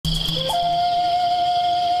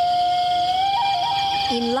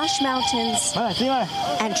In lush mountains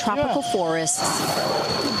and tropical forests,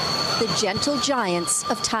 the gentle giants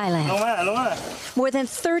of Thailand. More than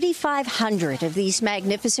 3,500 of these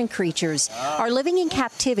magnificent creatures are living in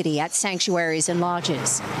captivity at sanctuaries and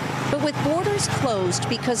lodges. But with borders closed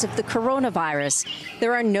because of the coronavirus,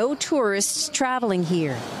 there are no tourists traveling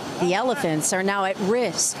here. The elephants are now at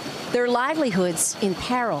risk, their livelihoods in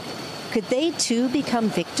peril. Could they too become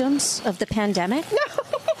victims of the pandemic? No,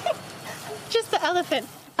 just the elephant.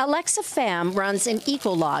 Alexa Pham runs an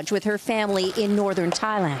eco-lodge with her family in northern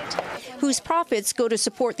Thailand, whose profits go to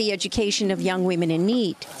support the education of young women in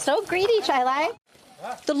need. So greedy, Chai.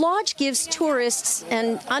 The lodge gives tourists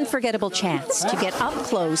an unforgettable chance to get up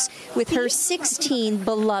close with her 16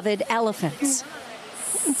 beloved elephants.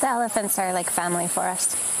 The elephants are like family for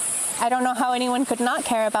us. I don't know how anyone could not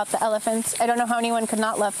care about the elephants. I don't know how anyone could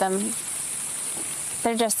not love them.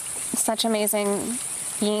 They're just such amazing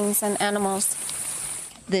beings and animals.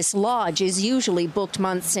 This lodge is usually booked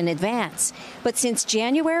months in advance, but since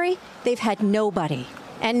January, they've had nobody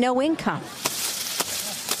and no income.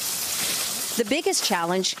 The biggest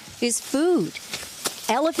challenge is food.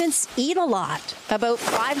 Elephants eat a lot, about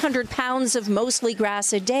 500 pounds of mostly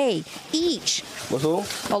grass a day each,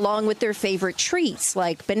 along with their favorite treats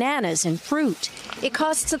like bananas and fruit. It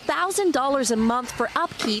costs $1,000 a month for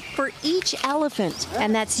upkeep for each elephant,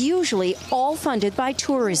 and that's usually all funded by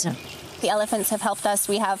tourism. The elephants have helped us.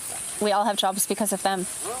 We all have jobs because of them,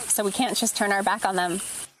 so we can't just turn our back on them.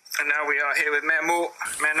 And now we are here with Memo,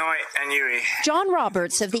 Manoi and Yui. John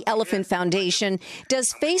Roberts of the Elephant Foundation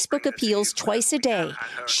does Facebook appeals twice a day,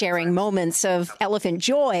 sharing moments of elephant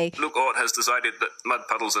joy. Luke Ort has decided that mud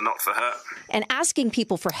puddles are not for her. And asking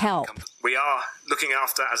people for help. We are looking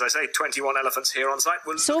after, as I say, 21 elephants here on site.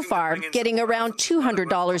 So far, getting around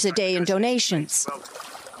 $200 a day in donations.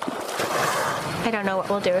 I don't know what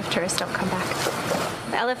we'll do if tourists don't come back.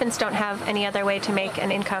 The elephants don't have any other way to make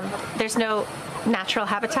an income. There's no natural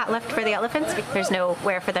habitat left for the elephants. There's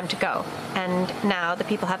nowhere for them to go. And now the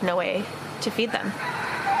people have no way to feed them.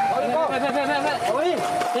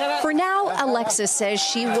 For now, Alexa says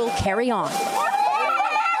she will carry on,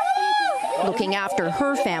 looking after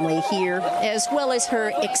her family here as well as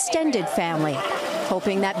her extended family,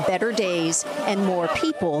 hoping that better days and more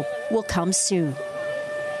people will come soon.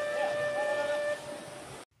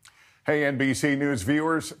 Hey, NBC News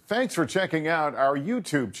viewers, thanks for checking out our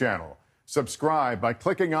YouTube channel. Subscribe by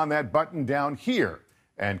clicking on that button down here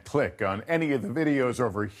and click on any of the videos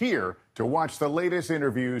over here to watch the latest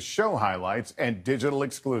interviews, show highlights, and digital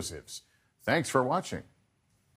exclusives. Thanks for watching.